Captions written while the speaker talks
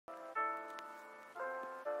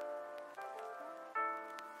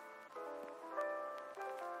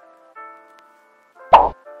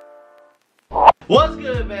What's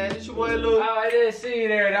good, man? It's your boy Luke. Oh, I didn't see you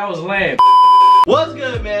there. That was lame. What's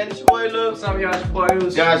good, man? It's your boy Luke. What's up, y'all? It's your boy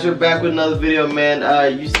Luke. Guys, we're back with another video,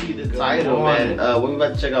 man. You see the title, man. What we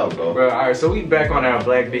about to check out, bro? Bro, alright, so we back on our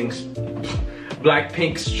BLACKPINK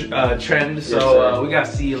trend. So we got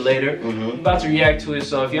See You Later. I'm about to react to it.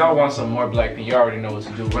 So if y'all want some more BLACKPINK, you already know what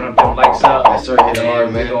to do. Run up them likes up. Yes, sir. Hit it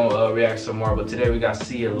hard, man. We're gonna react some more. But today we got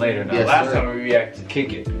See You Later. Now, Yes, last sir. time we reacted to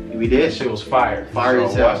Kick It. We did. That shit was fire. Fire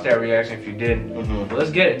as So hell. watch that reaction if you didn't. But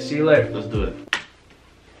let's get it. See you later. Let's do it.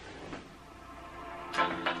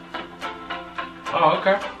 Oh,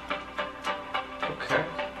 okay. Okay.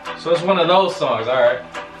 So it's one of those songs, alright.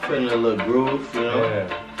 Putting a little groove, you know? Yeah.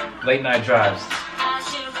 Late night drives.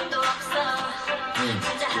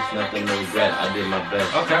 Just nothing to regret. I did my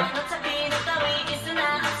best. Okay.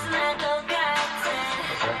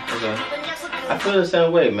 Okay. I feel the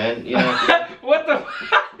same way, man. You know? What the?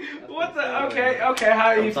 Okay,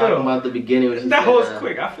 how do you I'm talking feel? about the beginning. When That was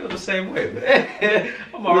quick. I feel the same way, man.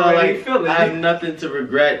 I'm already feeling I have it. nothing to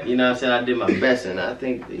regret, you know what I'm saying? I did my best, and I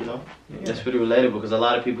think, you know, that's pretty relatable because a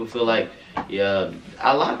lot of people feel like, yeah,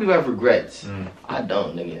 a lot of people have regrets. I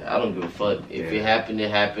don't, nigga. I don't give a fuck. If it happened, it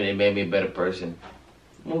happened. It made me a better person.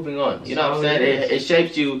 Moving on. You know what I'm saying? It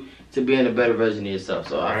shapes you to being a better version of yourself.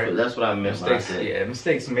 So I feel, that's what I meant when I said. Yeah,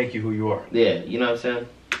 mistakes make you who you are. Yeah, you know what I'm saying?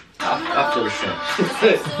 I feel the same.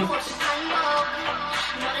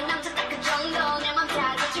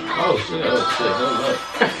 Oh shit! Hold up.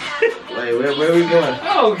 Wait, where are we going?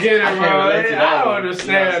 I don't get it, I bro. can't relate to that I don't one.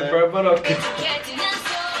 understand, You know bro. But okay.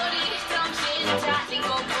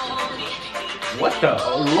 What the?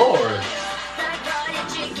 Oh Lord!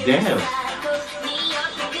 Damn.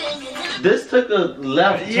 This took a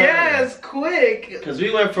left turn. Yes, quick. Because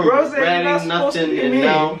we went from Bro said you're not regretting supposed to nothing be and mean.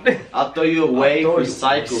 now I'll throw you away for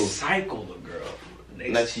Cycle cycle. the girl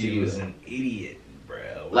Next to to you you. is an idiot,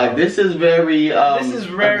 bro. Like this is very this is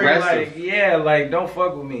very aggressive. like, yeah, like don't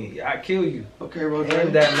fuck with me. I kill you. Okay, Rose.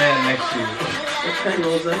 And that man next to you. Okay,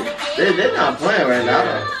 Rose. They're not playing right now.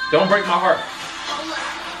 Yeah. Don't break my heart.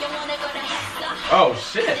 Oh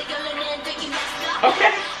shit.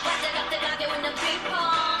 Okay.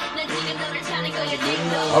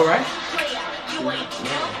 All right.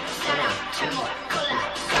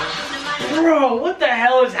 Bro, what the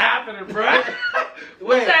hell is happening, bro?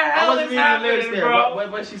 Wait, the hell is happening, bro?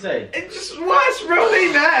 What'd she say? It just was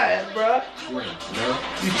really mad, bro. No.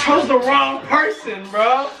 You chose the wrong person,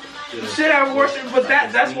 bro. You should have worship, but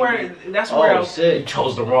that's where I was. Shit. You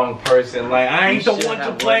chose the wrong person. Like I ain't the one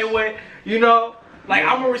to play with, you know. Like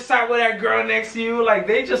I'm gonna recite with that girl next to you. Like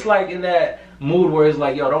they just like in that mood where it's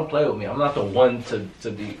like, yo, don't play with me. I'm not the one to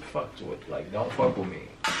be fucked with. Like don't fuck with me.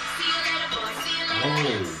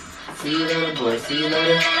 Oh. See you later, boy. See you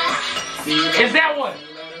later. See you later. Is that one?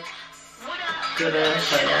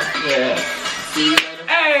 Yeah. See you later.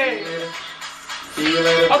 Hey. See you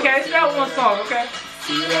later. Okay, it's that one song. Okay.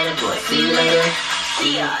 See you later, boy. See you later.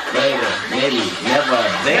 See you later. Maybe. Never.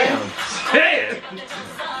 Damn. Hey.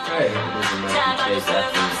 Hey.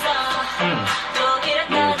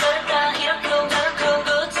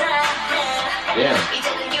 Yeah.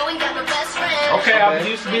 Okay, I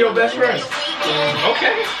used to be your best friend.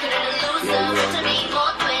 Okay.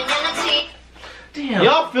 Damn.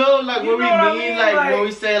 Y'all feel like what we know what I mean? mean? Like Like- when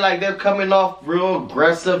we say like they're coming off real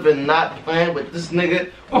aggressive and not playing with this nigga,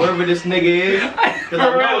 whoever this nigga is. Because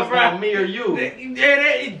I know it's not me or you.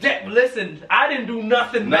 Listen, I didn't do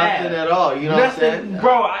nothing bad. Nothing at all. You know what I'm saying?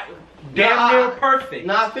 Bro, damn near perfect.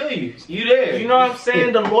 Nah, I feel you. You there. You know what I'm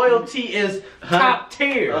saying? The loyalty is top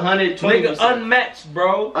tier. 120%. Nigga, unmatched,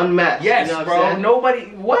 bro. Unmatched. Yes, you know what bro. I'm saying? Nobody.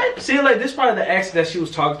 What? See, like this probably the ex that she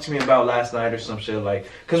was talking to me about last night or some shit. Like,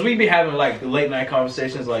 cause we be having like late night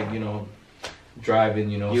conversations, like you know, driving.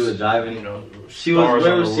 You know, You was driving. You know, She was. stars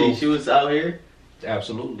Where on was the she? roof. She was out here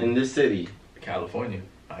Absolutely. in this city. California,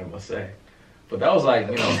 I must say. But that was like,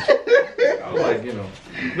 you know, I was like, you know,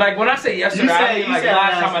 like when I say yesterday, I mean like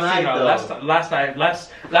last time I seen her. Last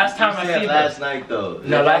time I seen her. Last night though.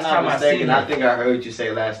 No, If last I'm not time I mistaken, seen her. I think I heard you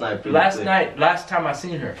say last night. Last time I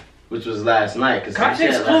seen her. Which was last night.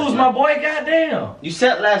 Context clues, my boy, goddamn. You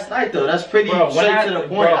said last night though. That's pretty straight to the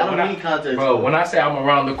point. I don't need context. Bro, when I say I'm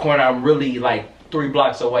around the corner, I'm really like 3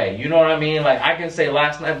 blocks away. You know what I mean? Like I can say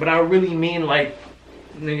last night, but I really mean like,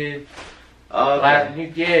 nigga.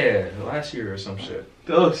 Okay. Last year or some shit.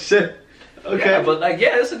 Oh shit. Okay. Yeah, but like,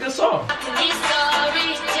 yeah, it's a good song.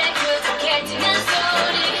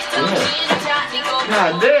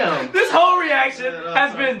 God damn. This whole reaction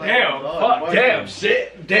has been damn, fuck, damn,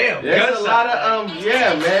 shit, damn. There's a lot of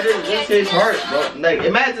yeah, man. This hits hard, bro. Like,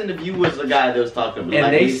 imagine if you was the guy that was talking about, and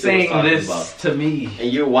like, they Lisa was sang talking this about. to me,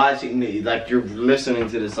 and you're watching, like you're listening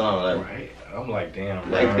to the song, like, right? I'm like,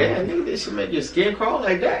 damn. Like, damn, nigga, this should make your skin crawl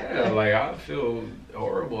like that. Yeah, like, I feel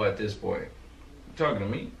horrible at this point. You talking to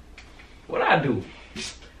me? What I do?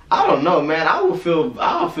 I don't know, man. I'll feel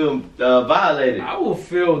violated. I will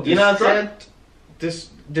feel, you know what I'm saying?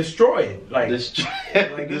 Destroyed. Like, destroyed.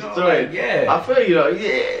 Like, Destroyed. Like, yeah. I feel you though.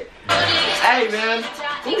 Yeah. Hey, man.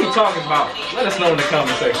 Who we talking about? Let us know in the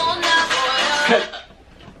comment section.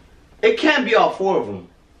 It can't be all 4 of them.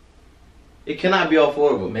 It cannot be all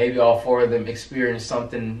 4 of them. Maybe all 4 of them experienced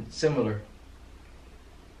something similar.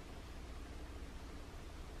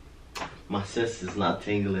 My senses not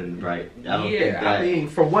tingling right. I don't think that. I mean,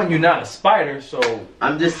 for one, you're not a spider, so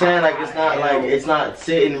I'm just saying, like, it's not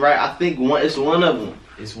sitting right. I think it's one of them.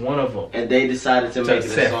 It's one of them. And they decided to make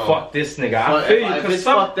it a song. Fuck this nigga. I feel you, because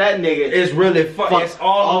fuck that nigga. It's really fuck. It's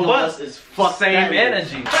all of us. It's fuck same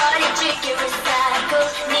energy.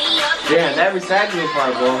 Damn, that recycling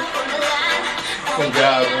part, bro. Good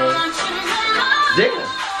job, bro. Damn.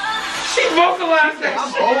 She vocalized that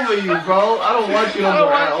I'm shit. over you, bro. I don't want you no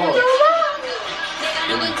more at all.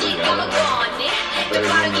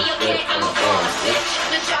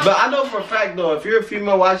 But I know for a fact though, if you're a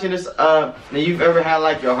female watching this, and you've ever had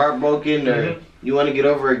like your heart broken or you want to get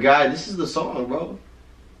over a guy, this is the song, bro.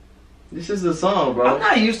 This is the song, bro. I'm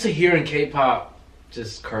not used to hearing K-pop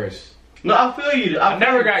just curse. No, I feel you. I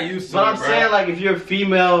never got used to it. But I'm saying, like, if you're a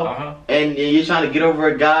female and you're trying to get over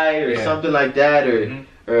a guy or something like that,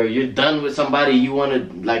 or you're done with somebody, you want to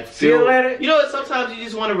like feel. See you later. You know what? Sometimes you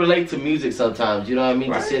just want to relate to music. Sometimes, you know what I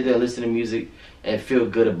mean. Just sit there and listen to music and feel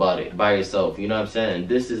good about it by yourself. You know what I'm saying?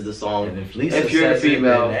 This is the song. And if Lisa if you're a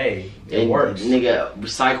female, then, hey, it and works. Nigga,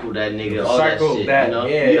 recycle that nigga. All that Recycle shit. that, you know?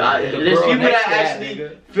 yeah. There's people that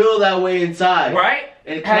actually feel that way inside, right?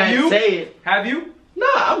 And can't say it. Have you? Nah,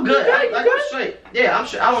 I'm good. I'm straight. Yeah, I'm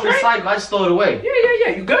straight. I don't recycle. I just throw it away.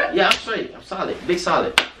 Yeah. You good? Yeah, I'm straight. I'm solid. Big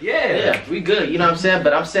solid. Yeah, we good. You know what I'm saying?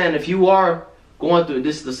 But I'm saying if you are going through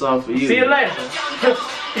this is the song for you. See you later.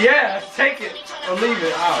 Yeah, take it or leave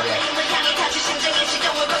it. All right.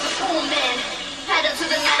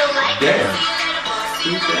 Damn.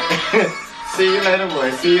 See you later, boy.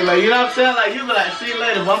 See you later. You know what I'm saying? Like, you be like, see you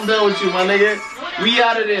later, but I'm done with you, my nigga. We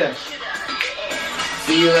out of there.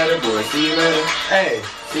 See you later, boy. See you later. Hey.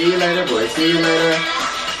 See you later, boy. See you later.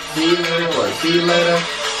 See you later, boy. See you later.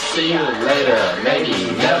 See you later. Maybe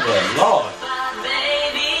never. Lord.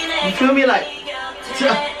 You feel me? Like,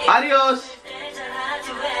 adios.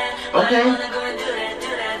 Okay.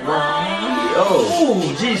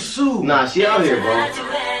 Oh, Jisoo. Nah, she out here, bro.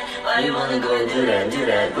 You wanna go do that, do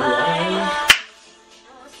that.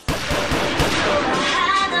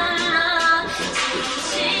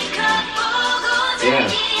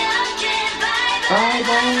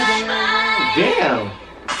 Damn.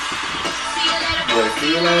 Boy, see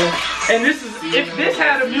you later. And this is, if this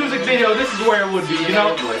had a music video, this is where it would be, you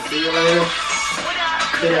know? Boy, see you later.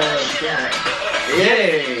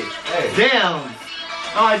 Hey. Damn.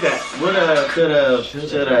 I like that. Woulda, coulda,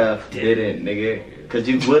 shoulda, didn't, nigga. Cause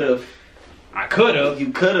you would've. I could've.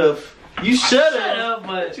 You could've. You should've.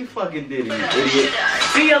 But you fucking did it, you idiot.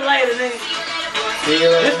 See you later, nigga. See you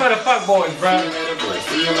later. This for the fuck boys, bro. See you later, boy.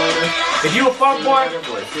 See you later. If you a fuck boy,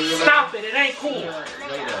 see you stop it. It ain't cool.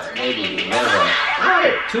 Later. Maybe never.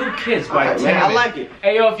 Alright. 2 Kids by Taemin. I like it.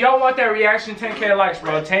 Hey yo, if y'all want that reaction, 10K likes,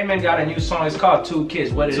 bro. Taemin got a new song. It's called 2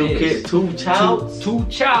 Kids. What it is? 2 childs. 2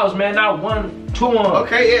 childs, man. Not 1, 2 on.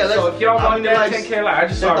 Okay, yeah. So if y'all want that 10K likes, I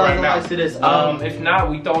just saw it right now. To this. If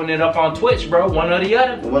not, we throwing it up on Twitch, bro. One or the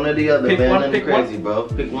other. One or the other, pick man. One, Nothing pick crazy, one. bro.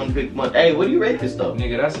 Pick one. Hey, what do you rate this though?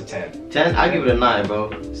 Nigga, that's a 10. 10? I give it a 9,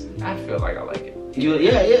 bro. I feel like I like it.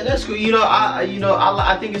 Yeah, that's cool.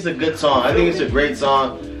 I think it's a good song. I think it's a great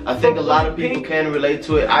song. I think a lot of people can relate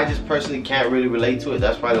to it. I just personally can't really relate to it.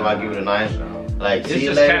 That's probably why I give it a 9. Like, see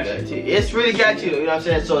you later. It's really catchy. You know what I'm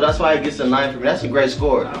saying? So that's why it gets a 9 for me. That's a great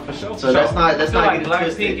score. For sure. So that's not like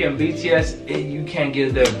BLACKPINK and BTS. You can't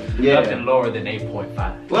give them nothing lower than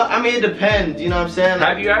 8.5. Well, I mean, it depends. You know what I'm saying?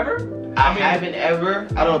 Have you ever? I haven't ever.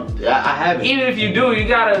 I haven't. Even if you do, you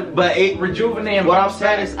gotta rejuvenate. What I'm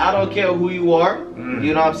saying is, I don't care who you are.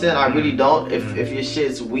 You know what I'm saying? I really don't. If your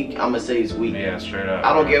shit's weak, I'ma say it's weak. Yeah, straight up.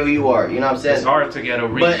 I don't care who you are. You know what I'm saying? It's hard to get a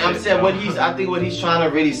reach. But I'm saying I think what he's trying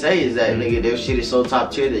to really say is that nigga, their shit is so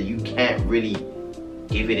top tier that you can't really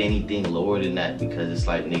give it anything lower than that because it's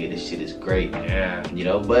like, nigga, this shit is great. Yeah. You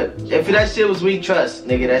know, but if that shit was weak, trust,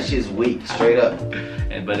 nigga, that shit's weak, straight up.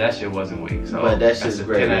 But that shit wasn't weak, so. But that shit's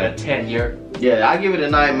great. 10 out of 10 year. Yeah, I give it a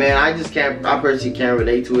 9, man. I personally can't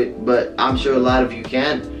relate to it, but I'm sure a lot of you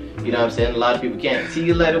can. You know what I'm saying? A lot of people can't. See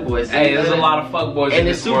you later, boys. Hey, there's a lot of fuck boys and in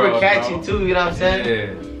it's this super world, catchy bro. too, you know what I'm saying?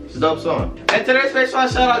 Yeah. It's a dope song. And today's special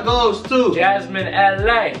shout out goes to Jasmine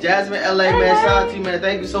LA. Jasmine LA, man. Shout out to you, man.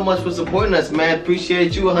 Thank you so much for supporting us, man.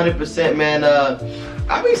 Appreciate you 100%, man.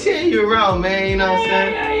 I be seeing you around, man. You know what I'm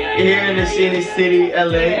saying? Here in the city,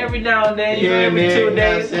 LA. Every now and then, Here and every there, 2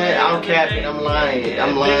 days. I'm capping, I'm lying.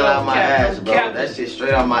 I'm lying out my ass, bro. That shit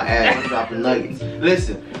straight out my ass. I'm dropping nuggets.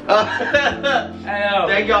 Listen.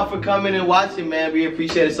 Thank y'all for coming and watching, man. We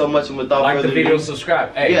appreciate it so much. And without like further the video, ado,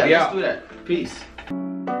 subscribe. Hey, yeah, let's do that. Peace.